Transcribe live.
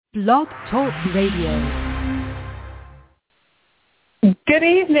Blog Talk Radio. Good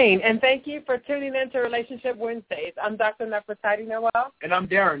evening, and thank you for tuning in to Relationship Wednesdays. I'm Dr. Nefertiti Noel. And I'm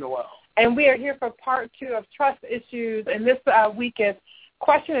Darren Noel. And we are here for part 2 of trust issues, and this week is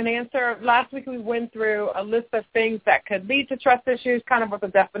question and answer. Last week we went through a list of things that could lead to trust issues, kind of what the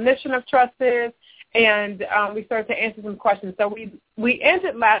definition of trust is, and we started to answer some questions. So we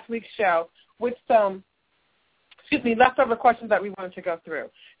ended last week's show with some leftover questions that we wanted to go through.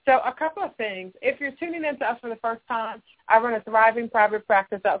 So a couple of things. If you're tuning in to us for the first time, I run a thriving private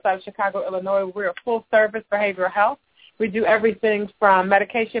practice outside of Chicago, Illinois. We're a full-service behavioral health. We do everything from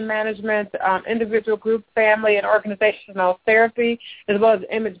medication management, individual, group, family, and organizational therapy, as well as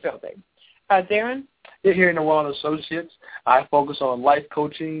image building. Darren? Here in Noel Associates, I focus on life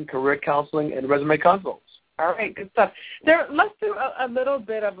coaching, career counseling, and resume consults. All right, good stuff. Let's do a little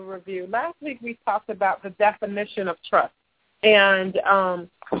bit of a review. Last week we talked about the definition of trust and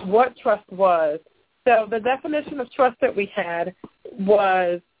what trust was. So the definition of trust that we had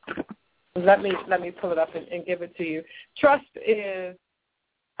was, let me pull it up and give it to you. Trust is,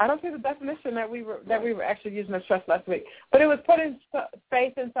 I don't see the definition that we were actually using as trust last week, but it was putting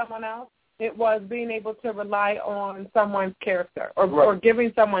faith in someone else. It was being able to rely on someone's character or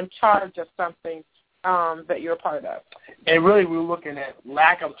giving someone charge of something that you're a part of. And really we're looking at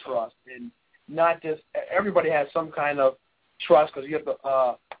lack of trust, and not just, everybody has some kind of trust because you have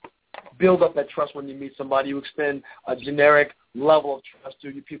to build up that trust when you meet somebody. You extend a generic level of trust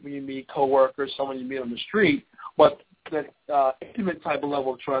to you, people you meet, coworkers, someone you meet on the street, but that intimate type of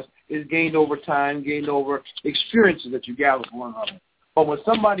level of trust is gained over time, gained over experiences that you gather from one another. But when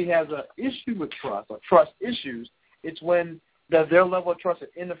somebody has an issue with trust or trust issues, it's when their level of trust is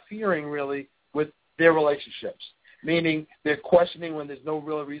interfering really with their relationships, meaning they're questioning when there's no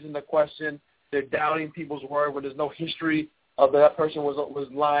real reason to question. They're doubting people's word when there's no history of that person was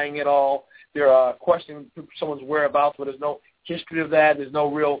lying at all. They're questioning someone's whereabouts when there's no history of that. There's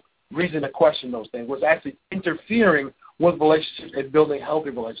no real reason to question those things. What's actually interfering with relationships and building healthy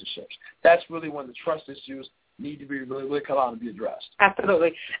relationships. That's really when the trust issues need to be really come out and be addressed.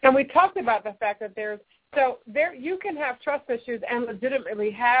 Absolutely. And we talked about the fact that there you can have trust issues and legitimately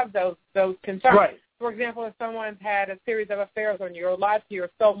have those concerns. Right. For example, if someone's had a series of affairs on you or lied to you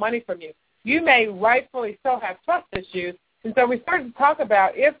or stole money from you, you may rightfully so have trust issues. And so we started to talk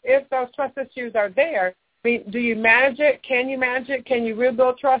about if those trust issues are there, I mean, do you manage it? Can you manage it? Can you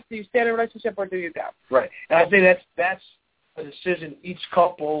rebuild trust? Do you stay in a relationship or do you go? Right. And I think that's a decision each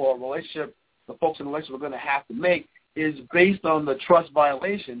couple or relationship, the folks in the relationship are going to have to make, is based on the trust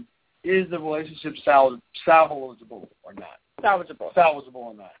violation. Is the relationship salvageable or not? Salvageable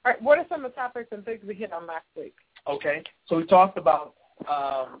or not. All right. What are some of the topics and things we hit on last week? Okay. So we talked about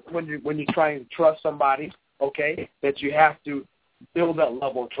when you're trying to trust somebody, okay, that you have to build that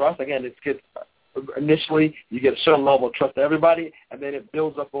level of trust. Again, initially you get a certain level of trust to everybody, and then it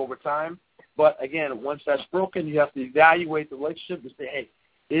builds up over time. But again, once that's broken, you have to evaluate the relationship and say, hey,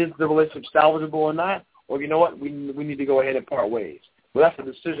 is the relationship salvageable or not? Or you know what, we need to go ahead and part ways. Well, that's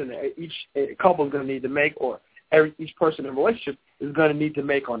a decision that each couple is going to need to make, or each person in a relationship is going to need to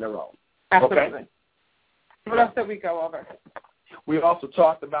make on their own. Absolutely. Okay? What else did we go over? We also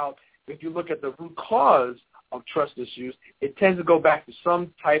talked about, if you look at the root cause of trust issues, it tends to go back to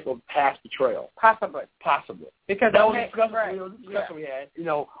some type of past betrayal. Possibly. Because that was a discussion we had. You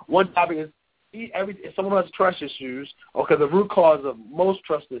know, one topic is if someone has trust issues, okay, the root cause of most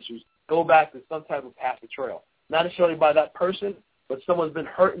trust issues go back to some type of past betrayal. Not necessarily by that person, but someone's been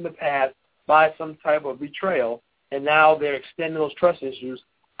hurt in the past by some type of betrayal, and now they're extending those trust issues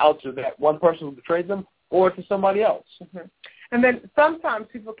out to that one person who betrayed them or to somebody else. Mm-hmm. And then sometimes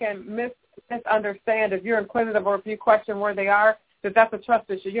people can misunderstand if you're inquisitive or if you question where they are, that's a trust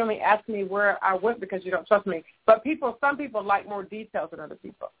issue. You only ask me where I went because you don't trust me. But some people like more details than other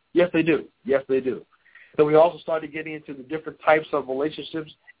people. Yes, they do. So we also started getting into the different types of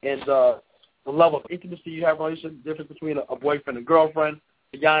relationships and the level of intimacy you have in a relationship, the difference between a boyfriend and girlfriend,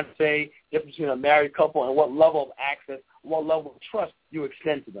 fiancé, difference between a married couple, and what level of access, what level of trust you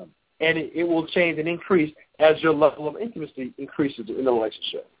extend to them. And it will change and increase as your level of intimacy increases in the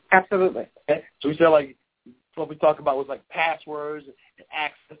relationship. Absolutely. Okay? So we said, like, what we talked about was like passwords and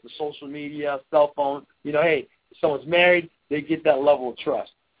access to social media, cell phone. You know, hey, if someone's married, they get that level of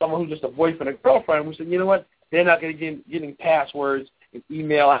trust. Someone who's just a boyfriend or girlfriend, we said, you know what, they're not going to getting passwords and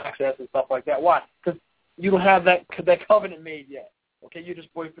email access and stuff like that. Why? Because you don't have that covenant made yet. Okay, you're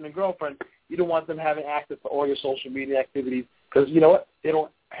just boyfriend and girlfriend. You don't want them having access to all your social media activities because, you know what, they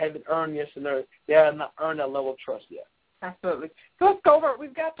haven't earned this and they have not earned that level of trust yet. Absolutely. So let's go over.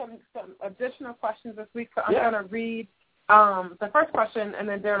 We've got some additional questions this week, so I'm going to read the first question, and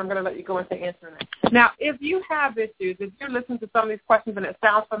then Darren, I'm going to let you go into answering it. Now, if you have issues, if you're listening to some of these questions and it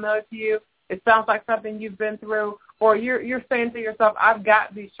sounds familiar to you, it sounds like something you've been through, or you're saying to yourself, I've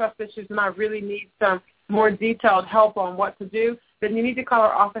got these trust issues and I really need some more detailed help on what to do, then you need to call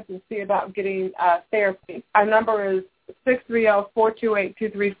our office and see about getting therapy. Our number is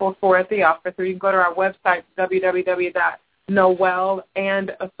 630-428-2344 at the office, or you can go to our website,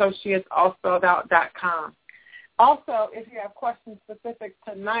 www.noelandandassociatesallspelledout.com. Also, if you have questions specific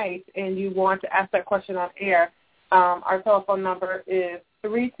tonight and you want to ask that question on air, our telephone number is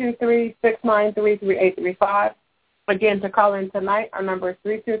 323-693-3835. Again, to call in tonight, our number is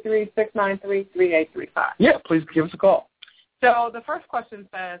 323-693-3835. Yeah, please give us a call. So the first question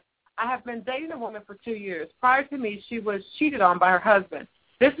says, I have been dating a woman for 2 years. Prior to me, she was cheated on by her husband.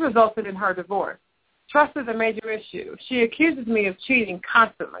 This resulted in her divorce. Trust is a major issue. She accuses me of cheating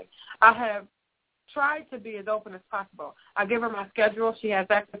constantly. I have tried to be as open as possible. I give her my schedule. She has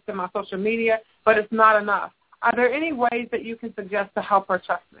access to my social media, but it's not enough. Are there any ways that you can suggest to help her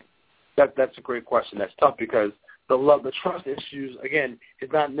trust me? That's a great question. That's tough because the trust issues, again,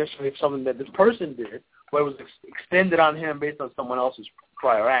 is not necessarily something that this person did, but it was extended on him based on someone else's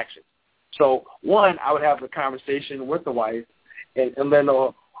prior actions. So, one, I would have the conversation with the wife and then,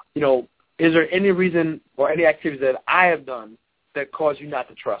 is there any reason or any activities that I have done that cause you not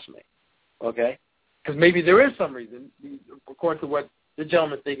to trust me? Okay? Because maybe there is some reason, according to what the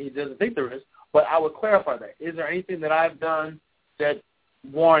gentleman thinks, he doesn't think there is, but I would clarify that. Is there anything that I've done that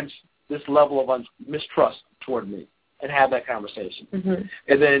warrants this level of mistrust toward me? And have that conversation. Mm-hmm.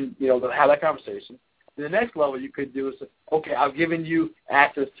 And then, have that conversation. The next level you could do is, okay, I've given you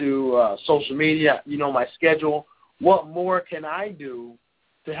access to social media, my schedule. What more can I do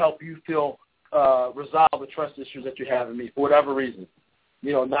to help you feel resolve the trust issues that you have in me for whatever reason?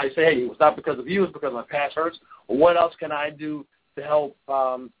 Now you say, hey, it's not because of you, it's because of my past hurts. Or what else can I do to help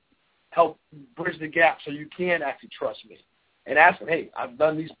bridge the gap so you can actually trust me? And ask them, hey, I've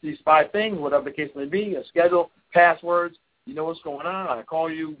done these 5 things, whatever the case may be, a schedule, passwords, you know what's going on. I call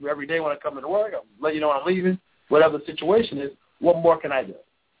you every day when I come into work. I'll let you know when I'm leaving. Whatever the situation is, what more can I do?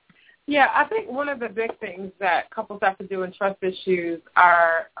 Yeah, I think one of the big things that couples have to do in trust issues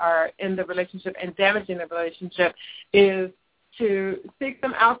are in the relationship and damaging the relationship is to seek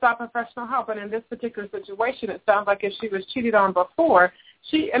some outside professional help. And in this particular situation, it sounds like if she was cheated on before,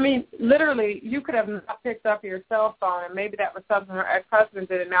 literally, you could have not picked up your cell phone, and maybe that was something her ex-husband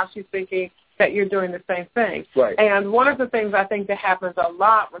did, and now she's thinking that you're doing the same thing. Right. And one of the things I think that happens a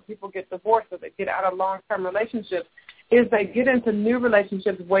lot when people get divorced or they get out of long-term relationships is they get into new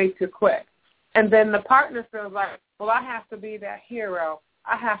relationships way too quick. And then the partner feels like, well, I have to be that hero.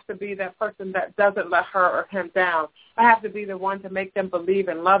 I have to be that person that doesn't let her or him down. I have to be the one to make them believe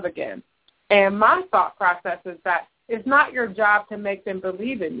in love again. And my thought process is that it's not your job to make them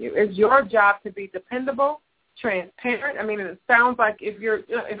believe in you. It's your job to be dependable, transparent. I mean, it sounds like if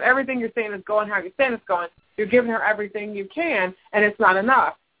everything you're saying is going how you're saying it's going, you're giving her everything you can, and it's not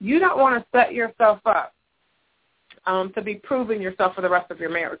enough. You don't want to set yourself up to be proving yourself for the rest of your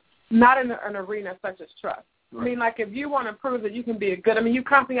marriage, not in an arena such as trust. Right. I mean, like if you want to prove that you can be you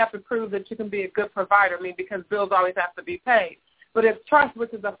constantly have to prove that you can be a good provider, because bills always have to be paid. But if trust,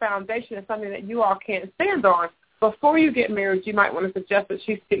 which is a foundation, is something that you all can't stand on, before you get married, you might want to suggest that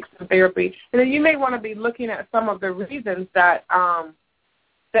she seeks some therapy. And then you may want to be looking at some of the reasons that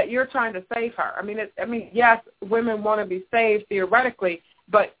that you're trying to save her. Yes, women want to be saved theoretically,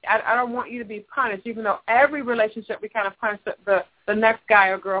 but I don't want you to be punished, even though every relationship we kind of punish the next guy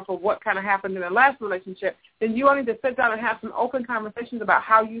or girl for what kind of happened in the last relationship. Then you all need to sit down and have some open conversations about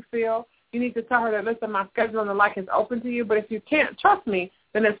how you feel. You need to tell her that, listen, my schedule and the like is open to you, but if you can't trust me,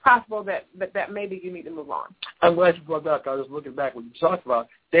 then it's possible that maybe you need to move on. I'm glad you brought that up. I was looking back what you talked about.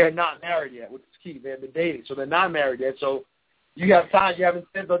 They're not married yet, which is key. They've been dating, so they're not married yet. So you have time. You haven't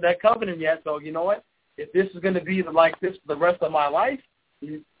sent that covenant yet. So you know what? If this is going to be like this for the rest of my life,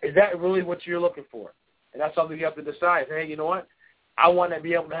 is that really what you're looking for? And that's something you have to decide. Hey, you know what? I want to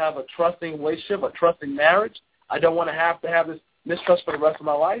be able to have a trusting relationship, a trusting marriage. I don't want to have this mistrust for the rest of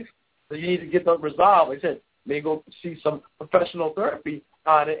my life. So you need to get that resolved. Like I said, maybe go see some professional therapy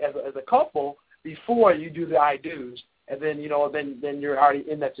on it as a couple before you do the I do's, and then then you're already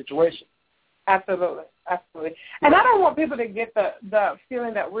in that situation. Absolutely. And I don't want people to get the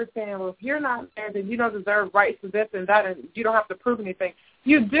feeling that we're saying, well, if you're not married, then you don't deserve rights to this and that, and you don't have to prove anything.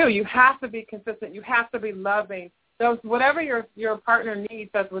 You do. You have to be consistent. You have to be loving. Those whatever your partner needs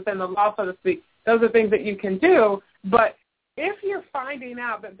that's within the law, so to speak, those are things that you can do. But if you're finding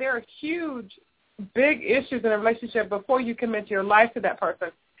out that there are huge, big issues in a relationship before you commit your life to that person,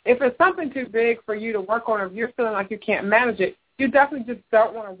 If it's something too big for you to work on, or if you're feeling like you can't manage it, you definitely just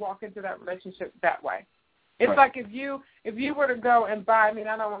don't want to walk into that relationship that way. It's right. like if you were to go and buy, I mean,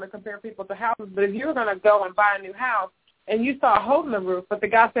 I don't want to compare people to houses, but if you were going to go and buy a new house and you saw a hole in the roof, but the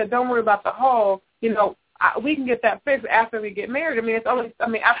guy said, don't worry about the hole, we can get that fixed after we get married.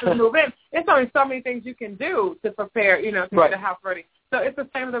 After we move in, it's only so many things you can do to prepare, to right. get the house ready. So it's the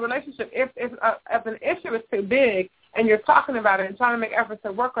same with the relationship. If an issue is too big and you're talking about it and trying to make efforts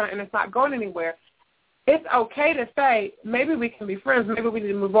to work on it and it's not going anywhere, it's okay to say, maybe we can be friends, maybe we need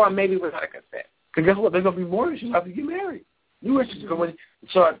to move on, maybe we're not a good fit. Because guess what? There's going to be more issues after you get married. New issues come in.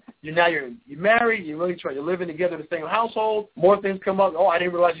 So you're married, you're living together in the same household, more things come up. Oh, I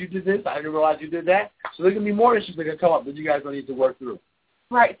didn't realize you did this, I didn't realize you did that. So there's going to be more issues that can come up that you guys going to need to work through.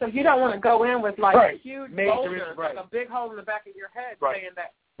 Right, so you don't want to go in with right. a huge major boulder, issue, right. like a big hole in the back of your head right. saying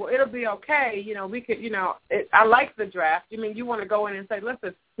that, well, it'll be okay, we could, I like the draft. You want to go in and say,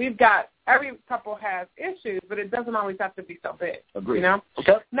 listen, every couple has issues, but it doesn't always have to be so big. Agreed.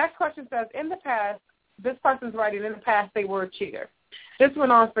 Okay. Next question says, in the past, this person's writing, in the past they were a cheater. This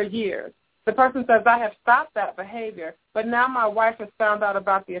went on for years. The person says, I have stopped that behavior, but now my wife has found out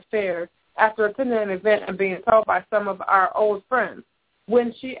about the affair after attending an event and being told by some of our old friends.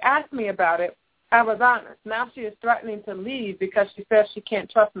 When she asked me about it, I was honest. Now she is threatening to leave because she says she can't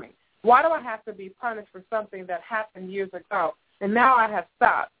trust me. Why do I have to be punished for something that happened years ago? And now I have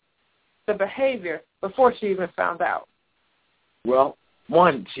stopped the behavior before she even found out. Well,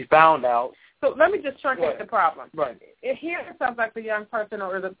 one, she found out. So let me just truncate the problem. Right. Here it sounds like the young person,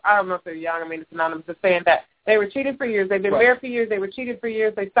 I don't know if they're young, it's anonymous, is saying that they were cheated for years. They've been married for years. They were cheated for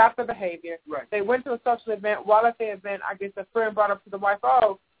years. They stopped the behavior. Right. They went to a social event. While at the event, I guess a friend brought up to the wife,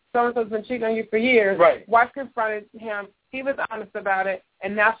 oh, so-and-so's been cheating on you for years. Right. Wife confronted him. He was honest about it,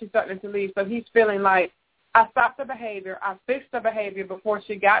 and now she's starting to leave. So he's feeling like, I stopped the behavior. I fixed the behavior before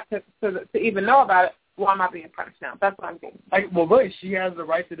she got to even know about it. Why am I being punished now? That's what I'm getting. Well, really, she has the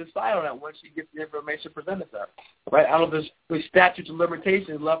right to decide on that once she gets the information presented to her. Right? I don't know if there's statutes of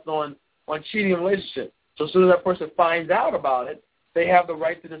limitations left on cheating in a relationship. So as soon as that person finds out about it, they have the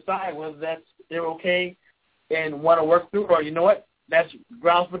right to decide whether they're okay and want to work through it, or, you know what, that's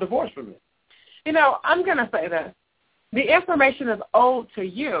grounds for divorce for me. I'm going to say this. The information is old to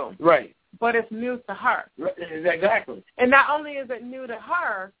you. Right. But it's new to her. Right. Exactly. And not only is it new to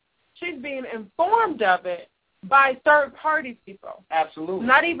her, she's being informed of it by third-party people. Absolutely.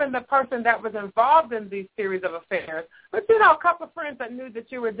 Not even the person that was involved in these series of affairs, but, a couple of friends that knew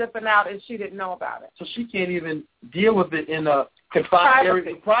that you were dipping out and she didn't know about it. So she can't even deal with it in a confined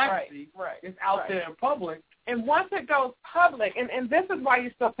area of privacy. Right. It's out there in public. And once it goes public, and this is why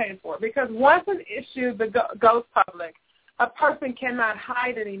you're still paying for it, because once an issue goes public, a person cannot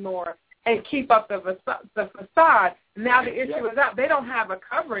hide anymore and keep up the facade. Now the issue is out. They don't have a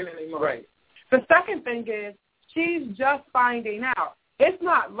covering anymore. Right. The second thing is she's just finding out. It's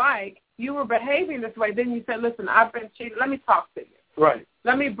not like you were behaving this way. Then you said, listen, I've been cheated. Let me talk to you. Right.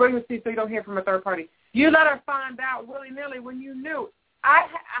 Let me bring this to you so you don't hear from a third party. You let her find out willy-nilly when you knew. I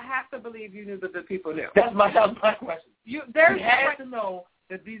have to believe you knew that the people knew. That's my question. You have to know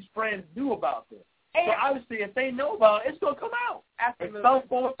that these friends knew about this. And so obviously, if they know about it, it's going to come out. Absolutely. In some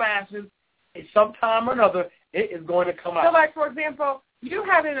form or fashion, at some time or another, it is going to come out. So, like, for example, you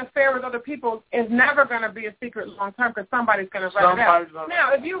having an affair with other people is never going to be a secret long term because somebody's going to let it out.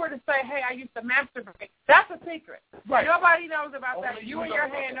 Now, if you were to say, hey, I used to masturbate, that's a secret. Right. Nobody knows about that. You and your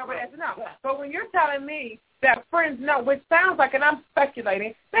hand, nobody has to know. But when you're telling me that friends know, which sounds like, and I'm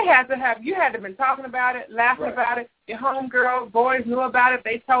speculating, you had to have been talking about it, laughing about it. Your homegirl, boys knew about it.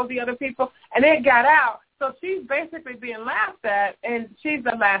 They told the other people, and it got out. So she's basically being laughed at, and she's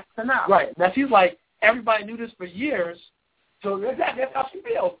the last to know. Right. Now, she's like, everybody knew this for years, so that's how she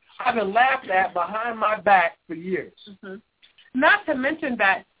feels. I've been laughed at behind my back for years. Mm-hmm. Not to mention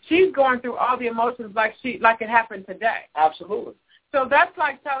that she's going through all the emotions like it happened today. Absolutely. So that's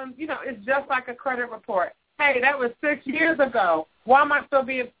like telling, it's just like a credit report. Hey, that was 6 years ago. Why am I still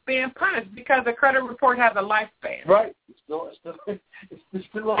being punished? Because the credit report has a lifespan. Right. It's still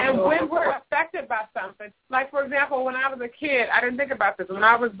and when we're affected by something, like, for example, when I was a kid, I didn't think about this. When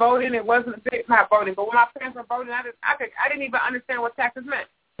I was voting, it wasn't not voting, but when my parents were voting, I didn't even understand what taxes meant.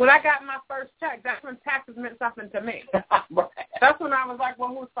 When I got my first check, that's when taxes meant something to me. Right. That's when I was like, well,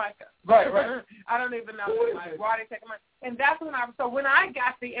 who's FICA? Right. I don't even know. Like, why are they taking money? And that's when when I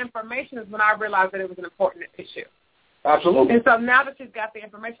got the information is when I realized that it was an important issue. Absolutely. And so now that you've got the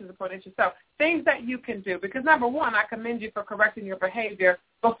information, it's an important issue. So things that you can do, because number one, I commend you for correcting your behavior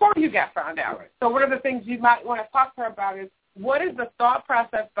before you got found out. Right. So one of the things you might want to talk to her about is what is the thought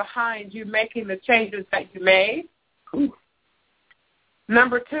process behind you making the changes that you made? Ooh.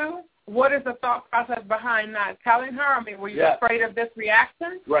 Number 2, what is the thought process behind not telling her? I mean, were you afraid of this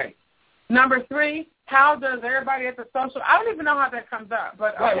reaction? Right. Number 3, how does everybody at the social, I don't even know how that comes up,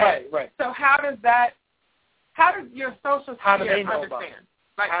 but okay. Right. So how does your social how do they sphere know understand? about it?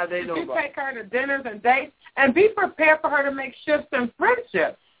 Like, how do they know you about take her to dinners and dates, and be prepared for her to make shifts in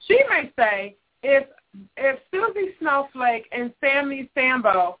friendship. She may say, if Susie Snowflake and Sammy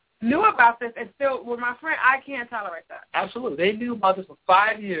Sambo knew about this and still were my friend, I can't tolerate that. Absolutely. They knew about this for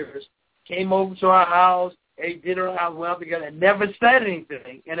 5 years, came over to our house, ate dinner at our house, went out together, and never said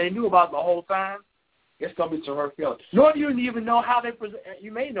anything, and they knew about it the whole time. It's going to be to her feelings. Nor do you even know how they present.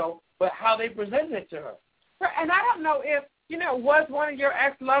 You may know, but how they presented it to her. And I don't know if, was one of your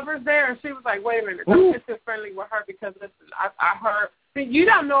ex-lovers there, and she was like, wait a minute, don't get too friendly with her because I heard. You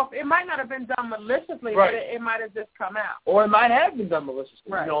don't know if it might not have been done maliciously, right. but it might have just come out. Or it might have been done maliciously.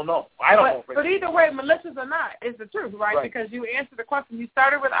 Right. You don't know. I don't know. But either way, malicious or not, it's the truth, right? Because you answered the question. You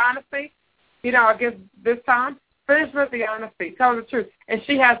started with honesty, I guess this time. Finish with the honesty. Tell her the truth. And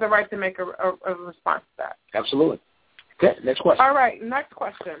she has the right to make a response to that. Absolutely. Okay, next question. All right, next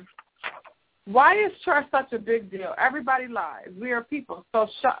question. Why is trust such a big deal? Everybody lies. We are people so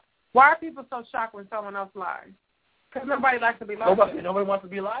shocked. Why are people so shocked when someone else lies? Because nobody likes to be lied to. Nobody wants to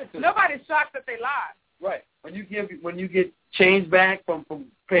be lied to. Nobody's shocked that they lie. Right. When you get change back from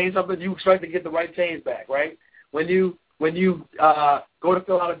paying something, you expect to get the right change back, right? When you go to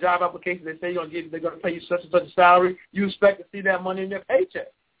fill out a job application, they say they're going to pay you such and such a salary. You expect to see that money in your paycheck.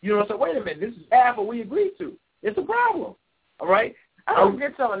 You don't say, wait a minute, this is half what we agreed to. It's a problem. All right. I don't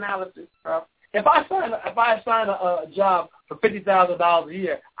get your analysis, bro. If I sign a job for $50,000 a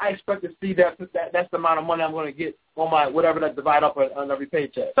year, I expect to see that's the amount of money I'm going to get on my whatever that divide up on every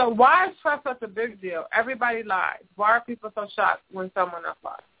paycheck. So why is trust such a big deal? Everybody lies. Why are people so shocked when someone else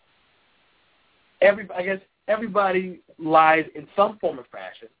lies? I guess everybody lies in some form or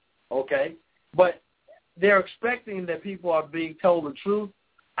fashion, okay? But they're expecting that people are being told the truth.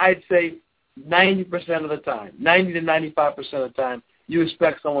 I'd say 90% of the time, 90 to 95% of the time, you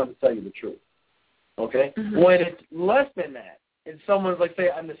expect someone to tell you the truth. Okay? Mm-hmm. When it's less than that, and someone's like, say,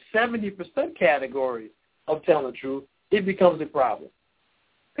 in the 70% category of telling the truth, it becomes a problem.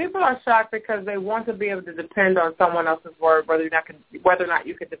 People are shocked because they want to be able to depend on someone else's word, whether or not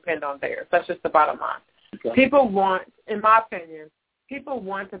you can depend on theirs. That's just the bottom line. Okay. People want, in my opinion,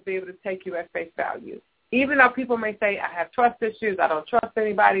 to be able to take you at face value. Even though people may say, I have trust issues, I don't trust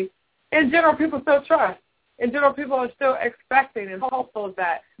anybody, in general, people still trust. In general, people are still expecting and hopeful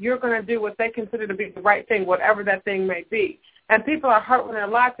that you're going to do what they consider to be the right thing, whatever that thing may be. And people are hurt when they're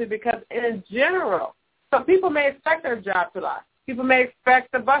lied to because, in general, some people may expect their job to lie. People may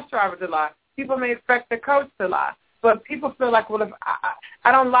expect the bus driver to lie. People may expect the coach to lie. But people feel like, well, if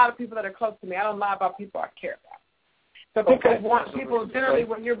I don't lie to people that are close to me. I don't lie about people I care about. So people generally,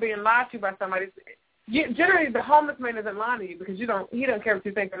 when you're being lied to by somebody, generally the homeless man isn't lying to you because he don't care what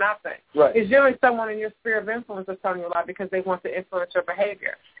you think or not think. Right. It's generally someone in your sphere of influence that's telling you a lie because they want to influence your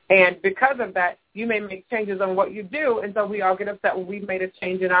behavior. And because of that, you may make changes on what you do, and so we all get upset when we've made a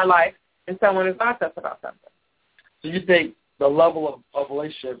change in our life and someone is not us about something. So you think the level of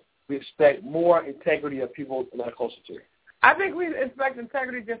relationship, we expect more integrity of people that are closer to you? I think we expect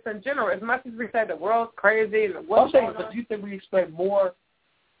integrity just in general. As much as we say the world's crazy and the world's going on. But do you think we expect more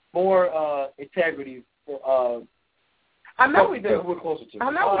integrity? I know we do. We're closer to.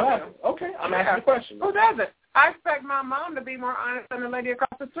 I know we do. Okay, I'm asking the question. Who doesn't? I expect my mom to be more honest than the lady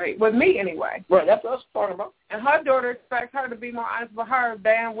across the street, with me anyway. Right, that's what I was talking about. And her daughter expects her to be more honest with her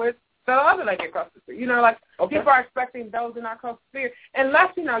than with the other lady across the street. People are expecting those in our close sphere.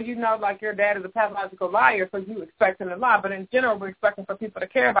 Unless, like your dad is a pathological liar, so you expect him to lie. But in general, we're expecting for people to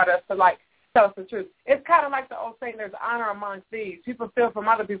care about us to, tell us the truth. It's kind of like the old saying, there's honor among thieves. People steal from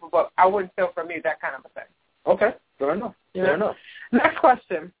other people, but I wouldn't steal from you, that kind of a thing. Okay, fair enough. Fair enough. Next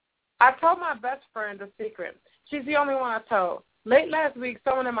question. I told my best friend a secret. She's the only one I told. Late last week,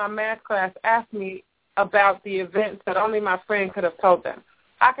 someone in my math class asked me about the events that only my friend could have told them.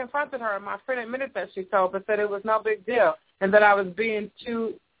 I confronted her, and my friend admitted that she told, but said it was no big deal and that I was being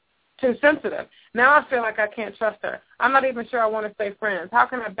too sensitive. Now I feel like I can't trust her. I'm not even sure I want to stay friends. How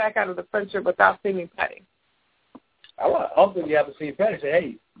can I back out of the friendship without seeming petty? I don't think you have to seem petty. Say,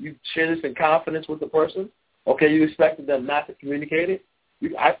 hey, you share this in confidence with the person. Okay, you expected them not to communicate it.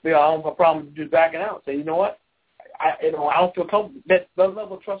 I feel I don't have a problem with just backing out. Say, you know what? I don't feel comfortable. That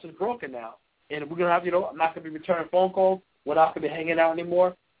level of trust is broken now, and we're gonna have, I'm not gonna be returning phone calls. We're not gonna be hanging out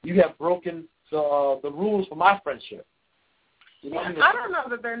anymore. You have broken the rules for my friendship. I don't know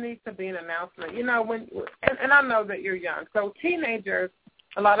that there needs to be an announcement. And I know that you're young, so teenagers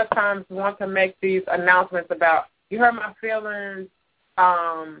a lot of times want to make these announcements about, you hurt my feelings,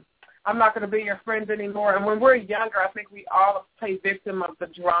 I'm not going to be your friends anymore. And when we're younger, I think we all play victim of the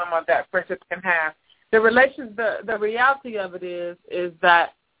drama that friendships can have. The reality of it is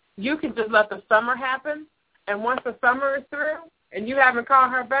that you can just let the summer happen, and once the summer is through and you haven't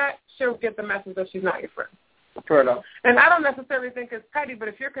called her back, she'll get the message that she's not your friend. Fair enough. And I don't necessarily think it's petty, but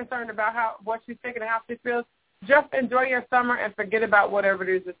if you're concerned about what she's thinking and how she feels, just enjoy your summer and forget about whatever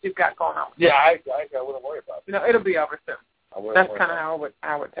it is that you've got going on. Yeah, I wouldn't worry about it. It'll be over soon. That's kind of how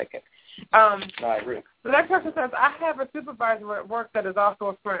I would take it. I agree. The next person says, I have a supervisor at work that is also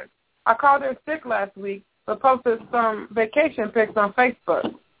a friend. I called her sick last week, but posted some vacation pics on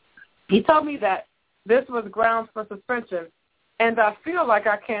Facebook. He told me that this was grounds for suspension, and I feel like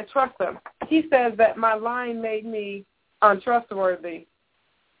I can't trust him. He says that my lying made me untrustworthy.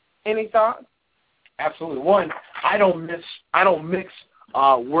 Any thoughts? Absolutely. One, I don't mix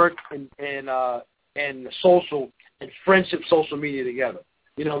work and social and friendship social media together.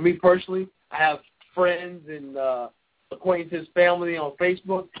 You know, me personally, I have friends and acquaintances, family on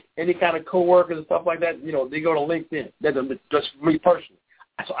Facebook, any kind of coworkers and stuff like that. You know, they go to LinkedIn. That's just me personally.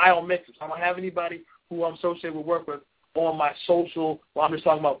 So I don't mix it. So I don't have anybody who I'm associated with work with on my social. Well, I'm just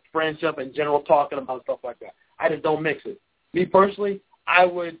talking about friendship and general talking about stuff like that. I just don't mix it. Me personally, I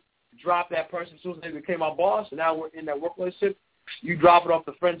would drop that person as soon as they became my boss, and now we're in that work relationship. You drop it off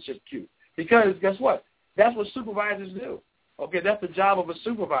the friendship queue. Because guess what? That's what supervisors do. Okay, that's the job of a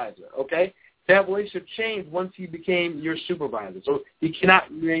supervisor. Okay, that relationship changed once he became your supervisor. So he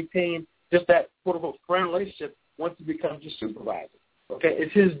cannot maintain just that quote unquote friend relationship once he becomes your supervisor. Okay,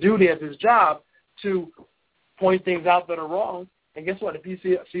 it's his duty as his job to point things out that are wrong. And guess what? If he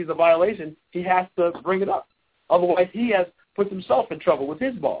sees a violation, he has to bring it up. Otherwise, he has put himself in trouble with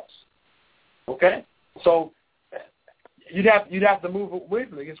his boss. Okay, so you'd have to move away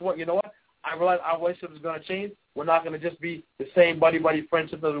from it. Guess what? You know what? I realize our relationship is going to change. We're not going to just be the same buddy-buddy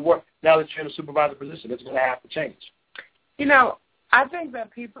friendship as we were. Now that you're in a supervisor position, it's going to have to change. You know, I think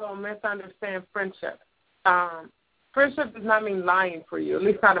that people misunderstand friendship. Friendship does not mean lying for you, at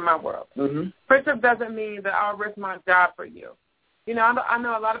least not in my world. Mm-hmm. Friendship doesn't mean that I'll risk my job for you. You know, I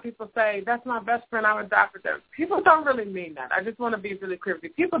know a lot of people say, that's my best friend, I would die for them. People don't really mean that. I just want to be really clear with you.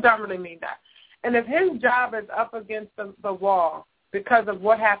 People don't really mean that. And if his job is up against the wall because of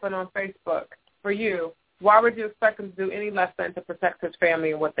what happened on Facebook for you, why would you expect him to do any less than to protect his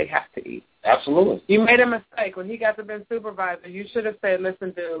family and what they have to eat? Absolutely. You made a mistake. When he got to be supervisor, you should have said,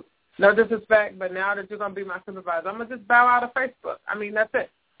 listen, dude, no disrespect, but now that you're going to be my supervisor, I'm going to just bow out of Facebook. I mean, that's it.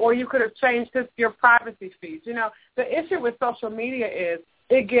 Or you could have changed your privacy feeds. You know, the issue with social media is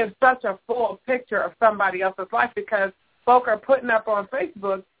it gives such a full picture of somebody else's life because folk are putting up on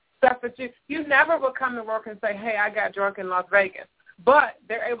Facebook stuff that you never will come to work and say, hey, I got drunk in Las Vegas. But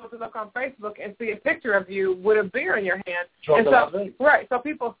they're able to look on Facebook and see a picture of you with a beer in your hand. And so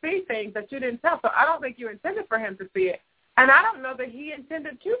people see things that you didn't tell. So I don't think you intended for him to see it. And I don't know that he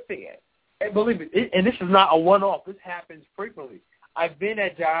intended to see it. And believe me, and this is not a one-off. This happens frequently. I've been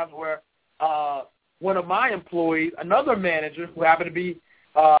at jobs where one of my employees, another manager who happened to be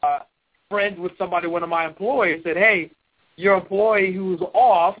friends with one of my employees, said, hey, your employee who's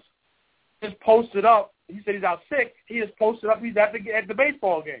off just posted up. He said he's out sick. He just posted up he's at the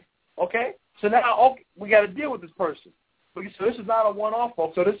baseball game. Okay? So now we got to deal with this person. So this is not a one-off,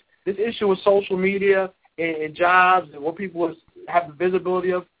 folks. So this issue with social media and jobs and what people have the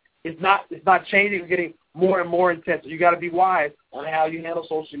visibility of is not changing. It's getting more and more intense. So you got to be wise on how you handle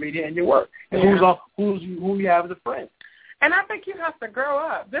social media and your work and who you have as a friend. And I think you have to grow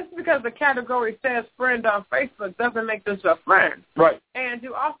up. Just because the category says friend on Facebook doesn't make this a friend. Right. And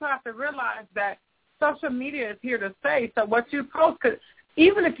you also have to realize that social media is here to stay. So what you post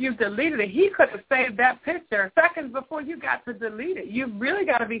even if you deleted it, he could have saved that picture seconds before you got to delete it. You really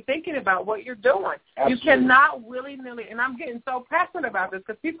got to be thinking about what you're doing. Absolutely. You cannot willy-nilly, and I'm getting so passionate about this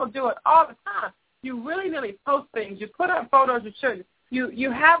because people do it all the time. You willy-nilly post things. You put up photos you shouldn't.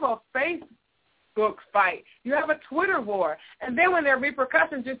 You have a Facebook fight. You have a Twitter war. And then when there are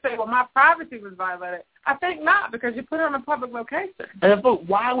repercussions, you say, well, my privacy was violated. I think not, because you put it on a public location. And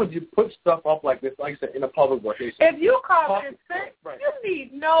why would you put stuff up like this, like I said, in a public location? If you call in sick, you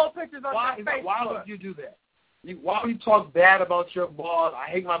need no pictures on your Facebook. Why would you do that? Why would you talk bad about your boss, I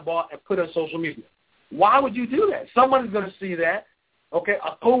hate my boss, and put it on social media? Why would you do that? Someone's going to see that. Okay,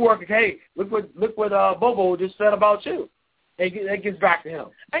 a coworker, hey, look what Bobo just said about you. It gets back to him.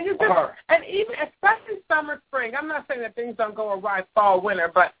 And even especially summer, spring. I'm not saying that things don't go awry fall,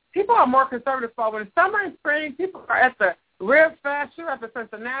 winter, but people are more conservative fall, winter. Summer and spring, people are at the Rib Fest, you're at the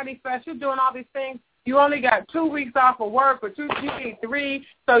Cincinnati Fest, you're doing all these things. You only got 2 weeks off of work, but you need 3,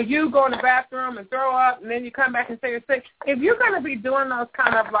 so you go in the bathroom and throw up, and then you come back and say you're sick. If you're going to be doing those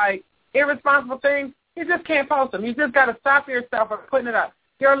kind of, like, irresponsible things, you just can't post them. You just got to stop yourself from putting it up.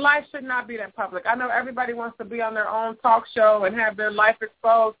 Your life should not be that public. I know everybody wants to be on their own talk show and have their life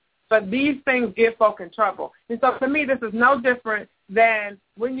exposed, but these things get folk in trouble. And so to me, this is no different than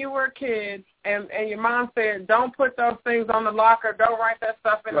when you were a kid and your mom said, don't put those things on the locker, don't write that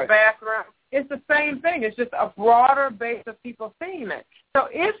stuff in the bathroom. It's the same thing. It's just a broader base of people seeing it. So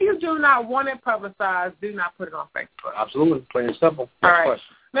if you do not want it publicized, do not put it on Facebook. Absolutely. Plain and simple. Next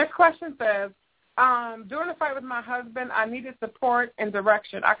question. Next question says, during the fight with my husband, I needed support and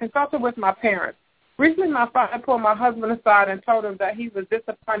direction. I consulted with my parents. Recently, my father pulled my husband aside and told him that he was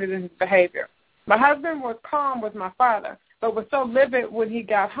disappointed in his behavior. My husband was calm with my father, but was so livid when he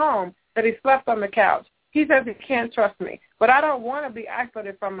got home that he slept on the couch. He says he can't trust me, but I don't want to be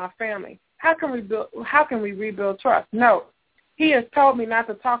isolated from my family. How can we rebuild trust? No. He has told me not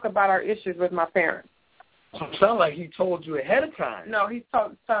to talk about our issues with my parents. So it sounds like he told you ahead of time. No, he's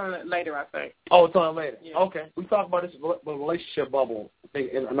telling it later, I think. Oh, it's telling later. Yeah. Okay. We talked about this relationship bubble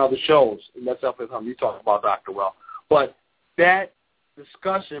in other shows, and that's definitely something you talk about, Dr. Well. But that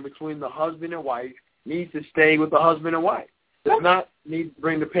discussion between the husband and wife needs to stay with the husband and wife. Does not need to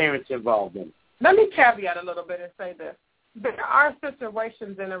bring the parents involved in it. Let me caveat a little bit and say this. There are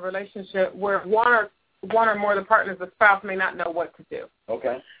situations in a relationship where one or more of the partners, the spouse, may not know what to do.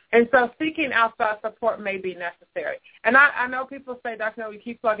 Okay. And so seeking outside support may be necessary. And I know people say, Dr. No, we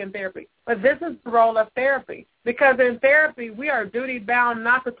keep plugging therapy. But this is the role of therapy. Because in therapy, we are duty-bound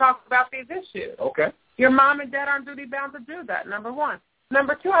not to talk about these issues. Okay. Your mom and dad aren't duty-bound to do that, number one.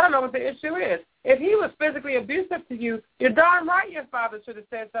 Number two, I don't know what the issue is. If he was physically abusive to you, you're darn right your father should have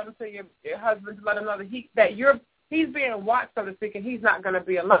said something to your husband to let him know that he's being watched, so to speak, and he's not going to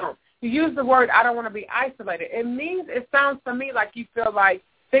be alone. You use the word, I don't want to be isolated. It sounds to me like you feel like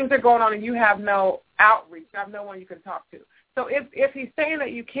things are going on and you have no outreach, you have no one you can talk to. So if he's saying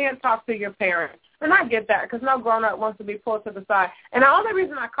that you can't talk to your parents, and I get that because no grown-up wants to be pulled to the side. And the only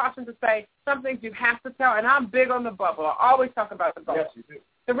reason I caution to say some things you have to tell, and I'm big on the bubble. I always talk about the bubble. Yes, you do.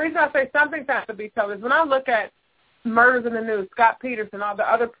 The reason I say some things have to be told is when I look at murders in the news, Scott Peterson, all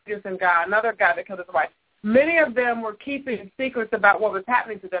the other Peterson guy, another guy that killed his wife, many of them were keeping secrets about what was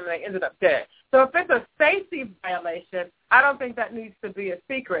happening to them, and they ended up dead. So if it's a safety violation, I don't think that needs to be a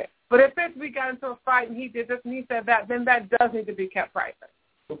secret. But if we got into a fight and he did this and he said that, then that does need to be kept private.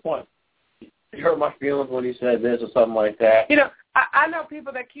 Good point. You hurt my feelings when he said this or something like that. You know, I know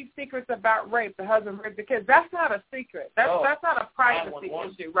people that keep secrets about rape. The husband raped the kids. That's not a secret. That's not a privacy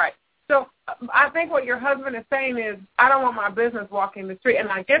issue, right? So I think what your husband is saying is, I don't want my business walking the street, and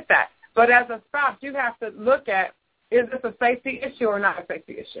I get that. But as a spouse, you have to look at, is this a safety issue or not a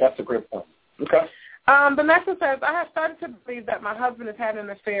safety issue? That's a great point. Okay. The next one says, I have started to believe that my husband has had an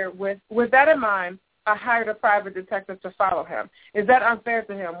affair. With that in mind, I hired a private detective to follow him. Is that unfair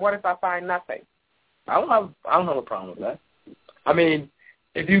to him? What if I find nothing? I don't have a problem with that. I mean,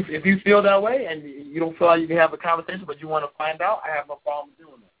 if you feel that way and you don't feel like you can have a conversation, but you want to find out, I have no problem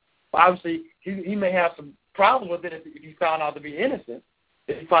doing that. But obviously, he may have some problems with it if he found out to be innocent.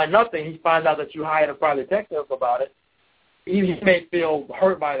 If you find nothing, he finds out that you hired a private detective about it. He may feel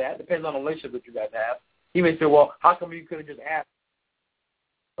hurt by that. Depends on the relationship that you guys have. He may say, well, how come you could have just asked?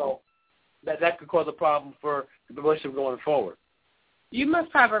 So that could cause a problem for the relationship going forward. You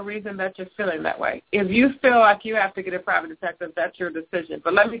must have a reason that you're feeling that way. If you feel like you have to get a private detective, that's your decision.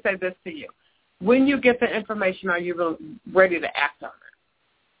 But let me say this to you. When you get the information, are you ready to act on it?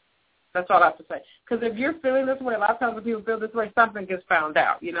 That's all I have to say. Because if you're feeling this way, a lot of times when people feel this way, something gets found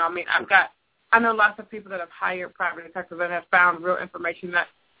out. You know, I mean, I know lots of people that have hired private detectives that have found real information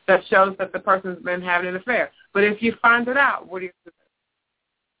that shows that the person's been having an affair. But if you find it out, what do you do?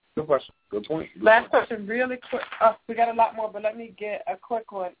 Good question. Good point. Last question, really quick. We got a lot more, but let me get a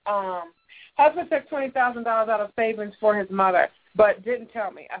quick one. Husband took $20,000 out of savings for his mother, but didn't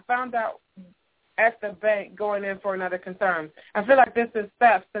tell me. I found out at the bank going in for another concern. I feel like this is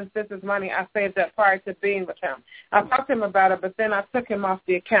theft since this is money I saved up prior to being with him. I talked to him about it, but then I took him off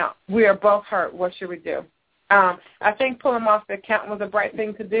the account. We are both hurt. What should we do? I think pulling him off the account was the right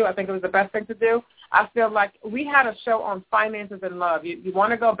thing to do. I think it was the best thing to do. I feel like we had a show on finances and love. You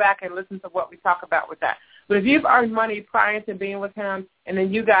want to go back and listen to what we talk about with that. But if you've earned money prior to being with him and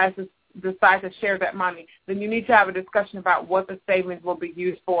then you guys decide to share that money, then you need to have a discussion about what the savings will be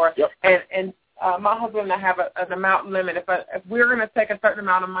used for. Yep. And my husband and I have an amount limit. If we're going to take a certain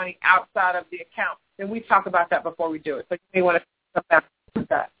amount of money outside of the account, then we talk about that before we do it. So you may want to come back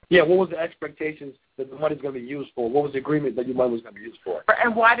Yeah, what was the expectations that the money's going to be used for? What was the agreement that your money was going to be used for?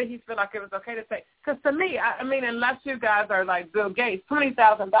 And why did he feel like it was okay to say? Because to me, I mean, unless you guys are like Bill Gates,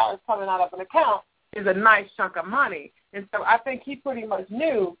 $20,000 coming out of an account is a nice chunk of money. And so I think he pretty much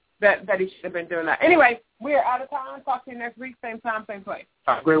knew that he should have been doing that. Anyway, we are out of time. Talk to you next week, same time, same place.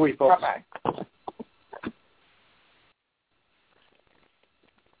 All right, great week, folks. Bye-bye.